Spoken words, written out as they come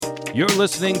You're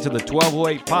listening to the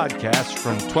 1208 podcast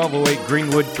from 1208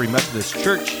 Greenwood Free Methodist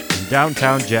Church in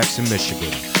downtown Jackson,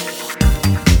 Michigan.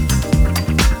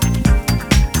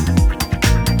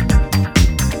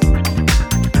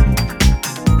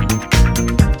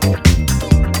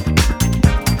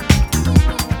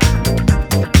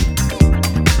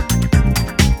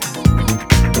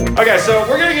 Okay, so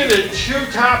we're going to get into two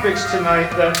topics tonight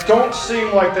that don't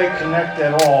seem like they connect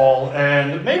at all,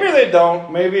 and maybe they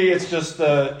don't. Maybe it's just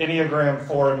the Enneagram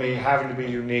 4 and me having to be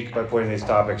unique by putting these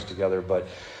topics together, but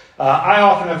I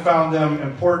often have found them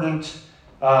important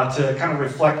to kind of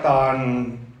reflect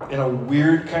on in a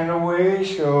weird kind of way,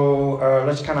 so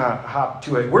let's kind of hop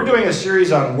to it. We're doing a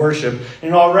series on worship,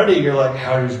 and already you're like,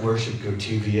 how does worship go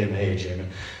TVMA, Jamin?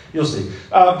 You'll see.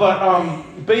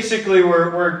 But basically,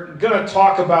 we're going to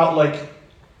talk about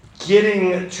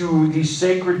getting to the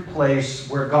sacred place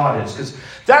where God is, because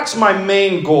that's my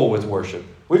main goal with worship.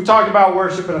 We've talked about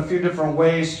worship in a few different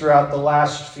ways throughout the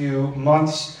last few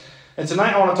months, and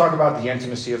tonight I want to talk about the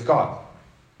intimacy of God,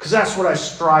 because that's what I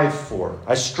strive for.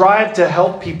 I strive to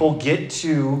help people get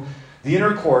to the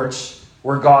inner courts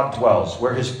where God dwells,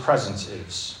 where His presence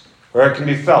is, where it can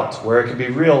be felt, where it can be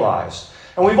realized.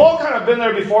 And we've all kind of been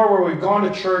there before where we've gone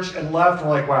to church and left and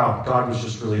we're like, wow, God was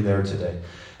just really there today.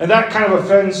 And that kind of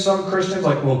offends some Christians,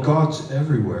 like, well, God's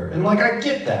everywhere. And I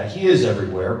get that. He is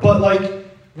everywhere. But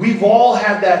we've all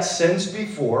had that sense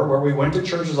before where we went to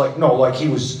church. It's like, no, He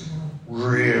was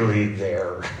really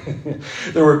there.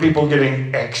 There were people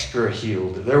getting extra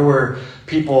healed. There were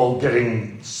people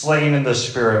getting slain in the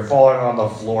spirit, falling on the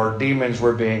floor. Demons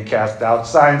were being cast out.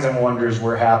 Signs and wonders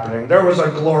were happening. There was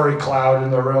a glory cloud in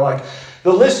the room.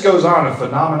 The list goes on of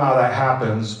phenomena that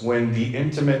happens when the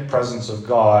intimate presence of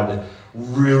God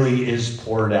really is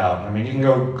poured out. I mean, you can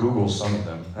go Google some of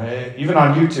them. Even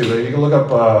on YouTube, you can look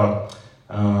up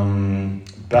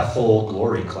Bethel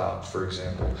glory cloud, for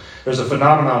example. There's a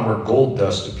phenomenon where gold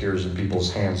dust appears in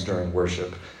people's hands during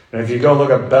worship. And if you go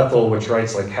look up Bethel, which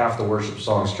writes half the worship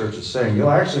songs churches sing, you'll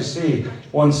actually see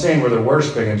one scene where they're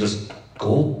worshiping and just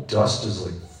gold dust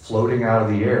is floating out of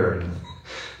the air. And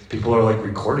people are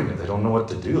recording it. They don't know what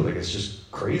to do. It's just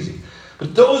crazy.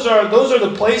 But those are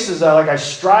the places that I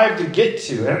strive to get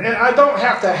to. And I don't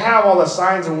have to have all the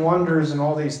signs and wonders and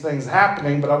all these things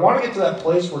happening, but I want to get to that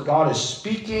place where God is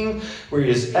speaking, where He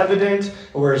is evident,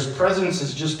 where His presence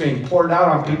is just being poured out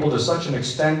on people to such an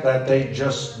extent that they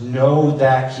just know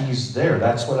that He's there.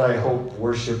 That's what I hope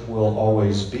worship will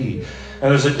always be.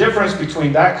 And there's a difference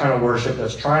between that kind of worship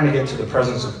that's trying to get to the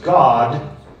presence of God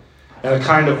and a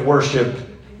kind of worship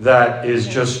that is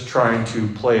just trying to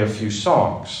play a few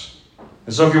songs.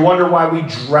 And so if you wonder why we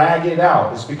drag it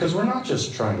out, it's because we're not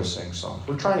just trying to sing songs.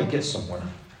 We're trying to get somewhere.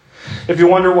 If you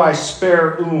wonder why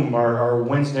Spare our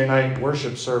Wednesday night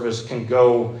worship service, can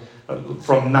go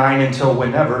from 9 until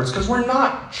whenever, it's because we're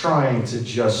not trying to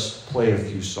just play a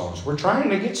few songs. We're trying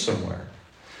to get somewhere.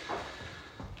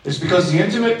 It's because the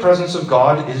intimate presence of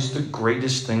God is the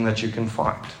greatest thing that you can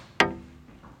find.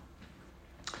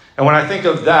 And when I think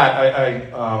of that,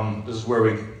 this is where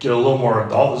we get a little more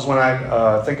adult. This is when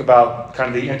I think about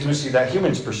kind of the intimacy that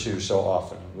humans pursue so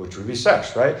often, which would be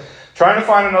sex, right? Trying to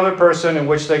find another person in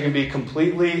which they can be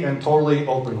completely and totally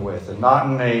open with, and not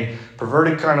in a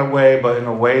perverted kind of way, but in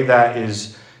a way that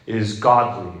is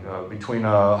godly, between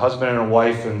a husband and a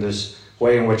wife, in this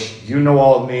way in which you know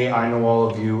all of me, I know all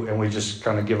of you, and we just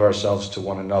kind of give ourselves to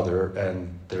one another,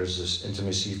 and there's this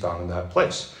intimacy found in that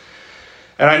place.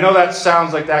 And I know that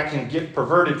sounds like that can get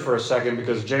perverted for a second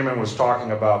because Jamin was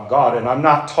talking about God. And I'm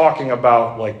not talking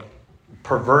about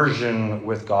perversion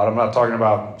with God. I'm not talking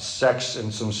about sex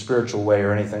in some spiritual way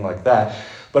or anything like that.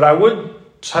 But I would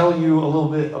tell you a little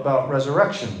bit about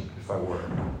resurrection if I were.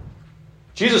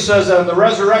 Jesus says that in the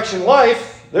resurrection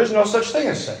life, there's no such thing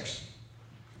as sex.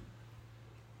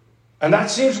 And that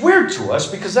seems weird to us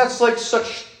because that's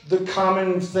such the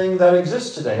common thing that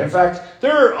exists today. In fact,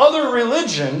 there are other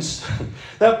religions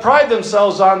that pride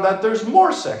themselves on that there's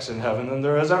more sex in heaven than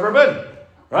there has ever been,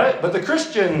 right? But the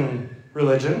Christian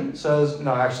religion says,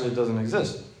 no, actually it doesn't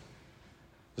exist.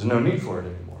 There's no need for it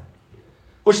anymore.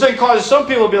 Which then causes some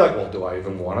people to be like, well, do I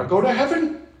even want to go to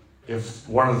heaven if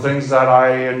one of the things that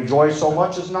I enjoy so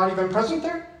much is not even present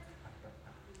there?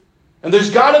 And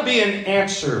there's got to be an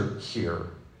answer here.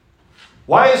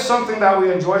 Why is something that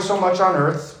we enjoy so much on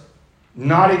earth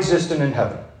not existent in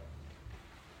heaven?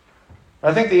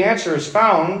 I think the answer is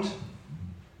found in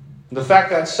the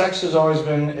fact that sex has always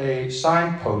been a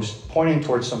signpost pointing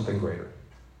towards something greater.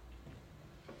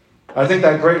 I think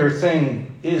that greater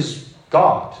thing is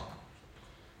God.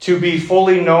 To be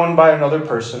fully known by another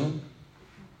person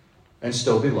and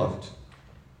still be loved.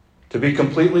 To be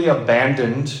completely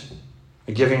abandoned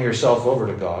and giving yourself over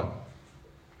to God,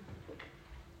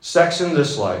 sex in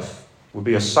this life would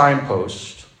be a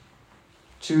signpost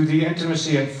to the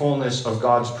intimacy and fullness of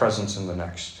God's presence in the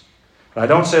next. And I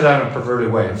don't say that in a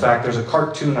perverted way. In fact, there's a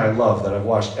cartoon I love that I've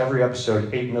watched every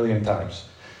episode 8 million times.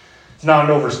 It's not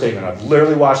an overstatement. I've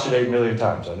literally watched it 8 million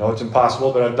times. I know it's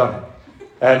impossible, but I've done it.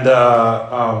 And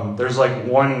there's like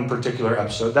one particular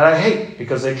episode that I hate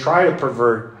because they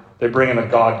bring in a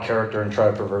God character and try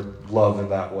to pervert love in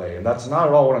that way. And that's not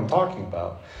at all what I'm talking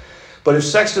about. But if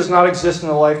sex does not exist in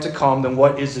the life to come, then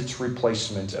what is its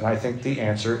replacement? And I think the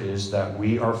answer is that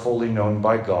we are fully known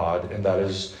by God, and that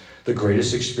is the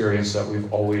greatest experience that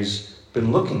we've always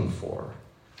been looking for.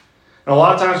 And a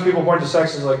lot of times people point to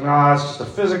sex as like, nah, it's just a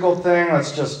physical thing.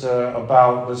 That's just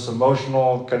about this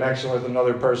emotional connection with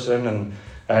another person, and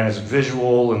it's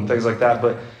visual and things like that.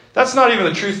 But that's not even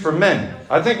the truth for men.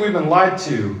 I think we've been lied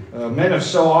to. Men have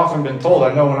so often been told.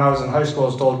 I know when I was in high school, I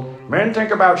was told, men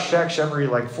think about sex every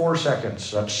 4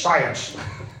 seconds. That's science.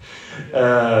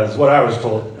 That's what I was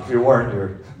told. If you weren't,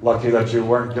 you're lucky that you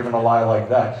weren't given a lie like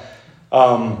that.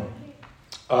 But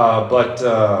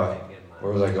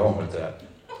where was I going with that?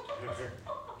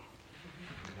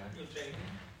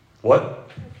 What?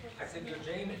 I said you're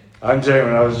Jamin. I'm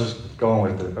Jamin. I was just going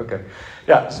with it. Okay.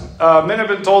 Yeah. Men have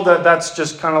been told that that's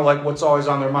just kind of like what's always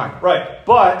on their mind. Right.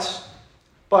 But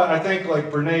I think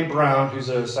like Brene Brown, who's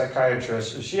a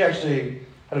psychiatrist, she actually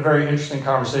had a very interesting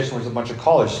conversation with a bunch of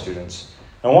college students.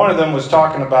 And one of them was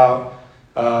talking about,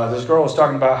 this girl was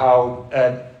talking about how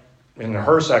in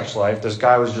her sex life, this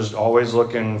guy was just always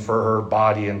looking for her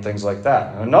body and things like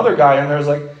that. And another guy in there is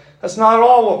like, that's not at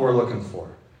all what we're looking for.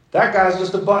 That guy's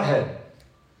just a butthead.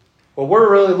 What we're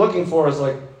really looking for is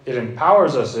like, it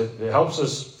empowers us. It helps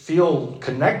us feel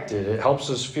connected. It helps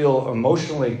us feel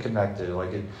emotionally connected. Like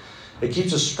it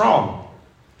keeps us strong.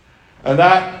 And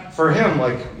that, for him,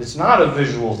 like, it's not a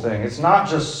visual thing. It's not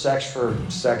just sex for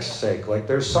sex's sake. Like,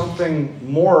 there's something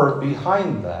more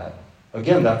behind that.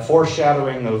 Again, that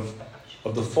foreshadowing of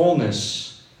the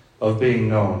fullness of being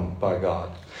known by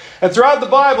God. And throughout the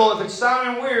Bible, if it's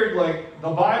sounding weird, like, the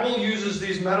Bible uses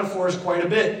these metaphors quite a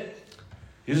bit.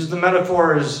 Uses the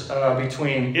metaphors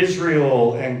between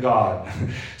Israel and God.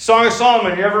 Song of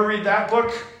Solomon, you ever read that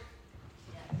book?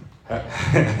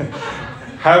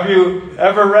 Have you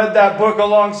ever read that book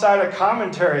alongside a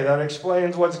commentary that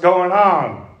explains what's going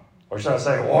on? Or should I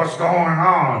say, what's going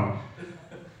on?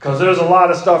 Because there's a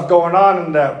lot of stuff going on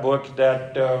in that book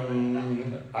that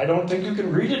I don't think you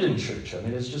can read it in church. I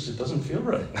mean, it doesn't feel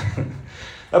right.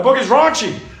 That book is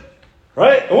raunchy.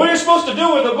 Right? And what are you supposed to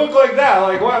do with a book like that?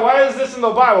 Like, why is this in the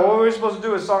Bible? What are we supposed to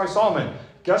do with Song of Solomon?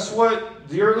 Guess what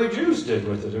the early Jews did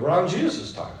with it around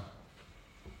Jesus' time?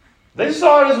 They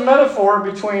saw it as a metaphor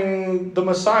between the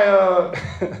Messiah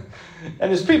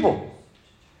and his people.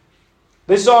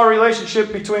 They saw a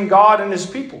relationship between God and his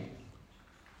people.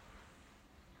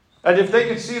 And if they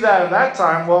could see that in that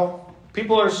time, well,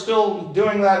 people are still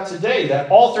doing that today.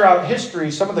 That all throughout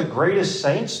history, some of the greatest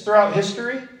saints throughout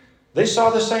history, they saw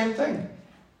the same thing.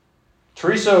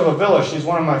 Teresa of Avila, she's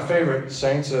one of my favorite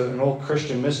saints, an old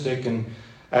Christian mystic,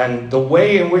 and the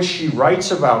way in which she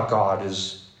writes about God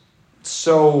is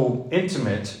so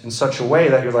intimate in such a way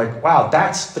that you're like, wow,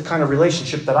 that's the kind of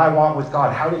relationship that I want with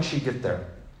God. How did she get there?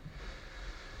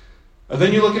 And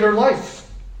then you look at her life,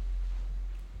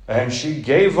 and she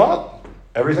gave up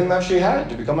everything that she had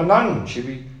to become a nun.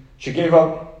 She gave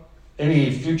up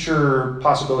any future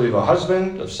possibility of a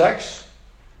husband, of sex.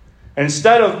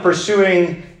 Instead of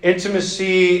pursuing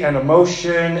intimacy and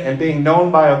emotion and being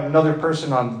known by another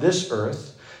person on this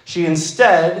earth, she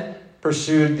instead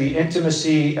pursued the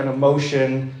intimacy and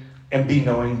emotion and be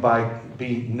known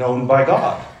by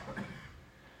God.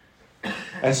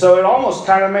 And so it almost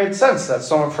kind of made sense that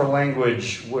some of her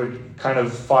language would kind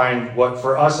of find what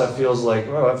for us that feels like,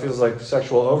 well, that feels like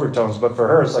sexual overtones, but for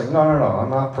her it's like, no, I'm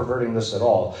not perverting this at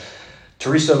all.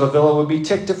 Teresa of Avila would be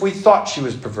ticked if we thought she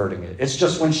was perverting it. It's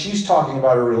just when she's talking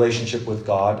about her relationship with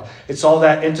God, it's all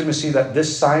that intimacy that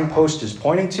this signpost is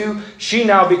pointing to. She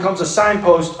now becomes a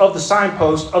signpost of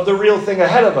the real thing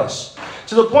ahead of us.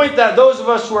 To the point that those of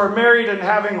us who are married and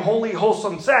having holy,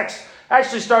 wholesome sex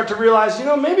actually start to realize,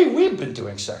 maybe we've been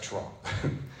doing sex wrong.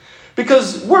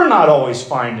 Because we're not always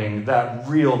finding that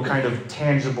real kind of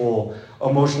tangible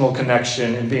emotional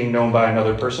connection and being known by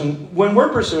another person when we're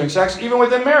pursuing sex, even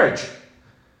within marriage.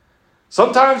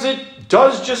 Sometimes it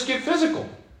does just get physical.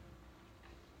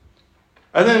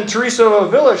 And then Teresa of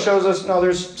Avila shows us, no,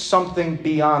 there's something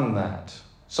beyond that.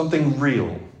 Something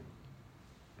real.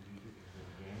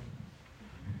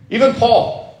 Even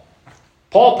Paul.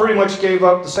 Paul pretty much gave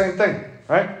up the same thing,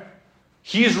 right?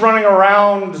 He's running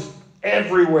around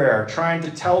everywhere trying to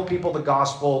tell people the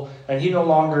gospel, and he no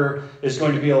longer is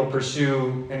going to be able to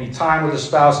pursue any time with his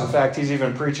spouse. In fact, he's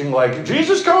even preaching like,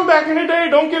 Jesus coming back in a day,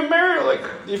 don't get married. Like,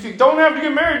 if you don't have to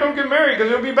get married, don't get married because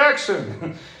he'll be back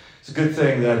soon. It's a good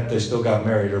thing that they still got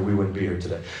married or we wouldn't be here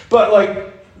today. But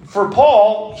like, for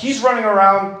Paul, he's running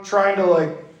around trying to like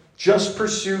just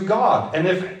pursue God. And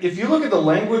if you look at the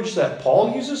language that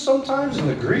Paul uses sometimes in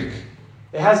the Greek,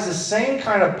 it has the same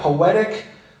kind of poetic,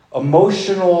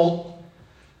 emotional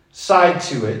side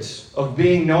to it of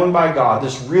being known by God,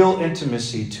 this real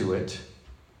intimacy to it,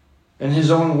 in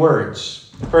his own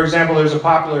words. For example, there's a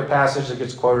popular passage that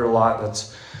gets quoted a lot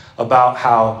that's about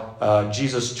how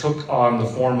Jesus took on the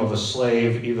form of a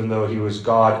slave even though he was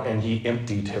God, and he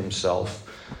emptied himself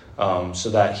so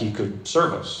that he could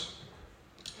serve us.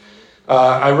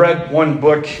 I read one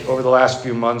book over the last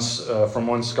few months from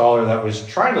one scholar that was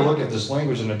trying to look at this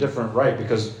language in a different light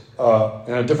because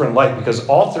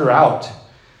all throughout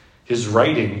his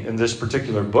writing in this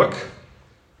particular book,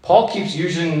 Paul keeps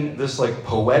using this like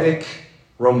poetic,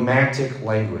 romantic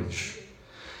language.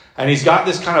 And he's got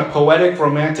this kind of poetic,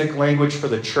 romantic language for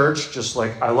the church, just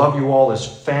like, I love you all as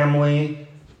family.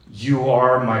 You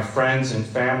are my friends and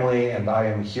family, and I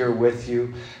am here with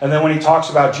you. And then when he talks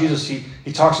about Jesus, he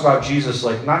talks about Jesus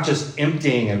like not just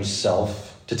emptying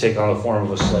himself to take on the form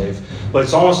of a slave, but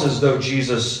it's almost as though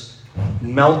Jesus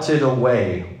melted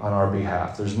away on our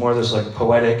behalf. There's more of this like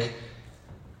poetic,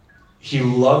 he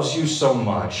loves you so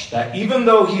much that even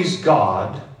though he's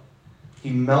God,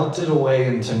 he melted away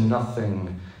into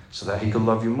nothing so that he could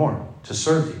love you more, to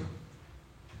serve you.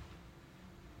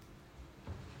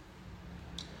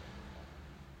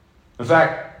 In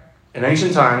fact, in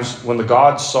ancient times, when the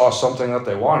gods saw something that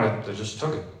they wanted, they just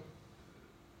took it.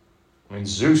 I mean,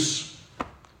 Zeus,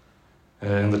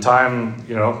 in the time,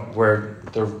 where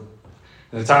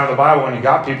in the time of the Bible, when you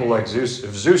got people like Zeus,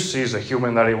 if Zeus sees a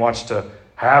human that he wants to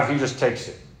have, he just takes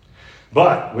it.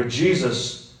 But with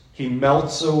Jesus, he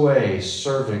melts away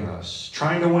serving us,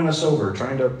 trying to win us over,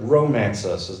 trying to romance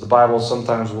us, as the Bible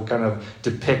sometimes will kind of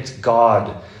depict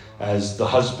God as the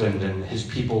husband and his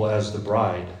people as the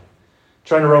bride.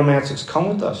 Trying to romance us, come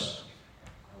with us.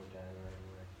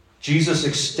 Jesus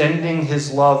extending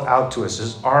his love out to us,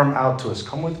 his arm out to us,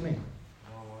 come with me.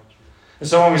 And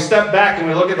so when we step back and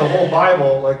we look at the whole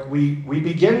Bible, like we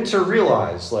begin to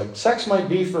realize, like, sex might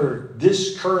be for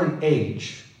this current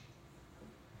age.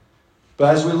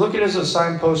 But as we look at it as a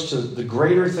signpost to the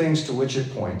greater things to which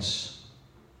it points,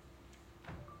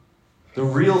 the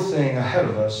real thing ahead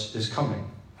of us is coming.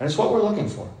 And it's what we're looking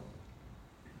for.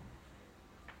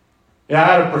 I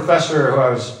had a professor who I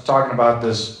was talking about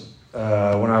this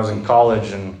when I was in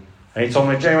college, and he told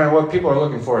me, Jamie, what people are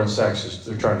looking for in sex is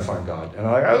they're trying to find God. And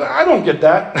I'm like, I don't get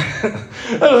that.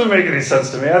 That doesn't make any sense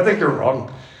to me. I think you're wrong.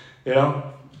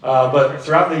 But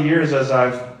throughout the years, as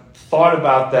I've thought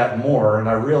about that more, and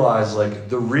I realized like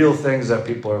the real things that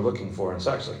people are looking for in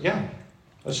sex, like, yeah,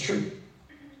 that's true.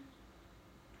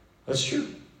 That's true.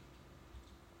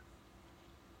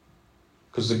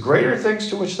 Because the greater things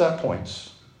to which that points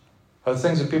are the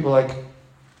things that people are like,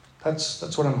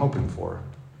 that's what I'm hoping for.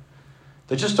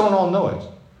 They just don't all know it.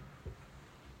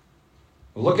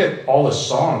 Look at all the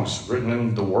songs written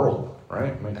in the world,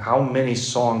 right? I mean, how many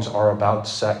songs are about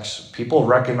sex? People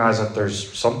recognize that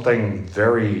there's something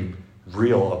very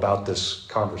real about this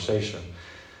conversation.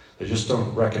 They just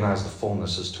don't recognize the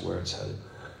fullness as to where it's headed.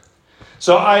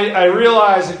 So I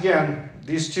realize, again,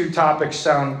 these two topics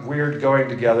sound weird going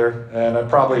together, and I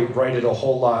probably write it a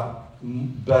whole lot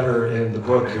better in the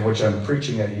book in which I'm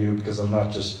preaching at you, because I'm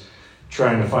not just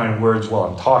trying to find words while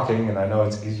I'm talking, and I know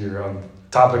it's easier on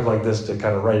a topic like this to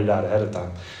kind of write it out ahead of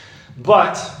time.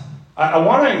 But I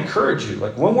want to encourage you,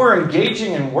 like when we're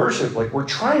engaging in worship, like we're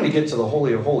trying to get to the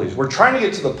Holy of Holies. We're trying to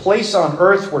get to the place on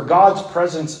earth where God's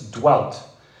presence dwelt.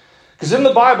 Because in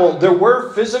the Bible, there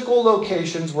were physical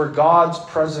locations where God's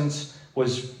presence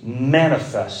was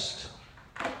manifest.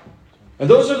 And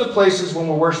those are the places when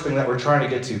we're worshiping that we're trying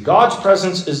to get to. God's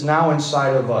presence is now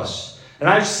inside of us. And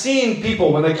I've seen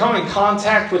people, when they come in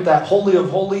contact with that Holy of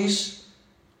Holies,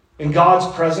 in God's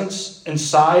presence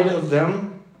inside of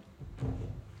them,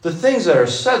 the things that are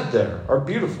said there are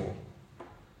beautiful.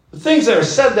 The things that are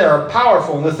said there are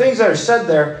powerful. And the things that are said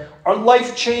there are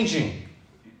life-changing.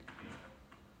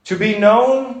 To be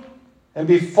known and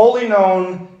be fully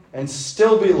known and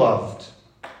still be loved.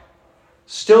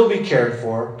 Still be cared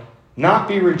for. Not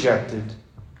be rejected.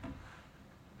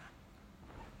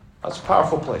 That's a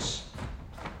powerful place.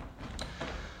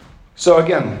 So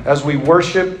again, as we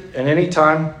worship at any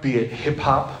time, be it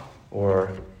hip-hop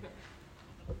or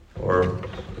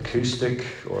acoustic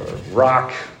or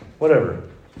rock, whatever,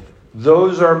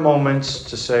 Those are moments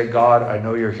to say, God, I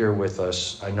know you're here with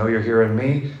us. I know you're here in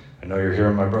me. I know you're here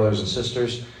in my brothers and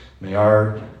sisters. May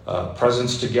our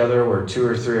presence together where 2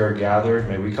 or 3 are gathered,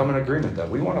 may we come in agreement that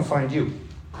we want to find you.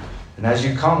 And as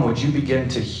you come, would you begin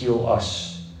to heal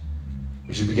us?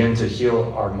 Would you begin to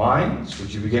heal our minds?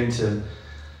 Would you begin to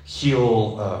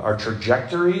heal our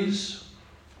trajectories?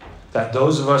 That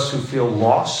those of us who feel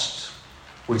lost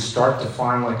would start to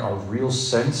find like a real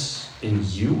sense in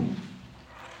you?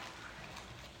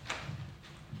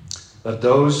 That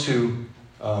those who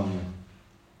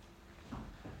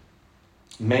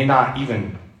may not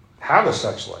even have a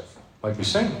sex life, like we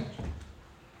sing,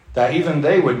 that even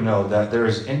they would know that there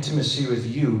is intimacy with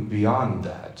you beyond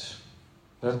that.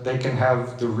 That they can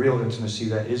have the real intimacy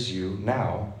that is you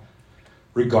now,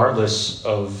 regardless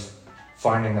of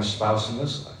finding a spouse in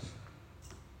this life.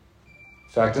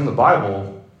 In fact, in the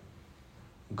Bible,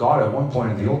 God at one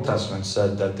point in the Old Testament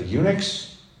said that the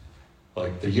eunuchs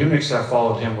that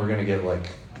followed him were going to get like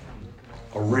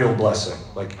a real blessing,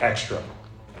 like extra.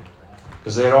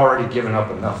 Because they had already given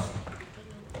up enough.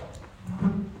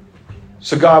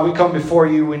 So God, we come before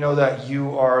you. We know that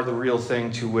you are the real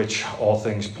thing to which all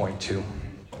things point to.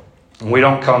 And we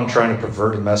don't come trying to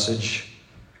pervert a message.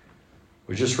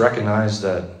 We just recognize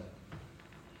that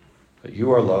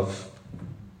you are love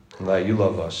and that you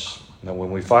love us. And that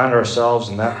when we find ourselves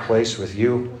in that place with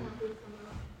you,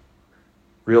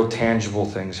 real tangible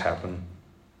things happen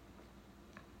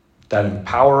that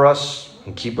empower us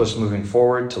and keep us moving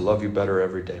forward to love you better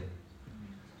every day.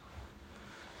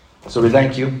 So we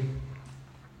thank you.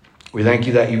 We thank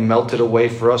you that you melted away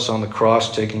for us on the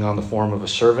cross, taking on the form of a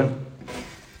servant.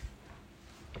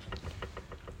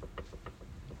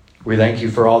 We thank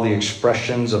you for all the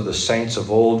expressions of the saints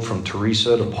of old, from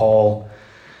Teresa to Paul,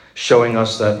 showing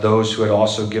us that those who had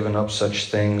also given up such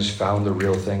things found the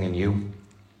real thing in you.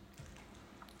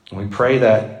 And we pray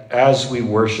that as we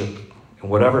worship, in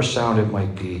whatever sound it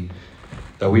might be,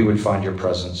 that we would find your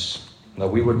presence, that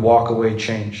we would walk away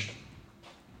changed,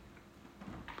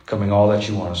 becoming all that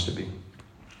you want us to be. In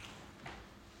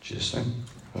Jesus' name,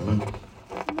 amen.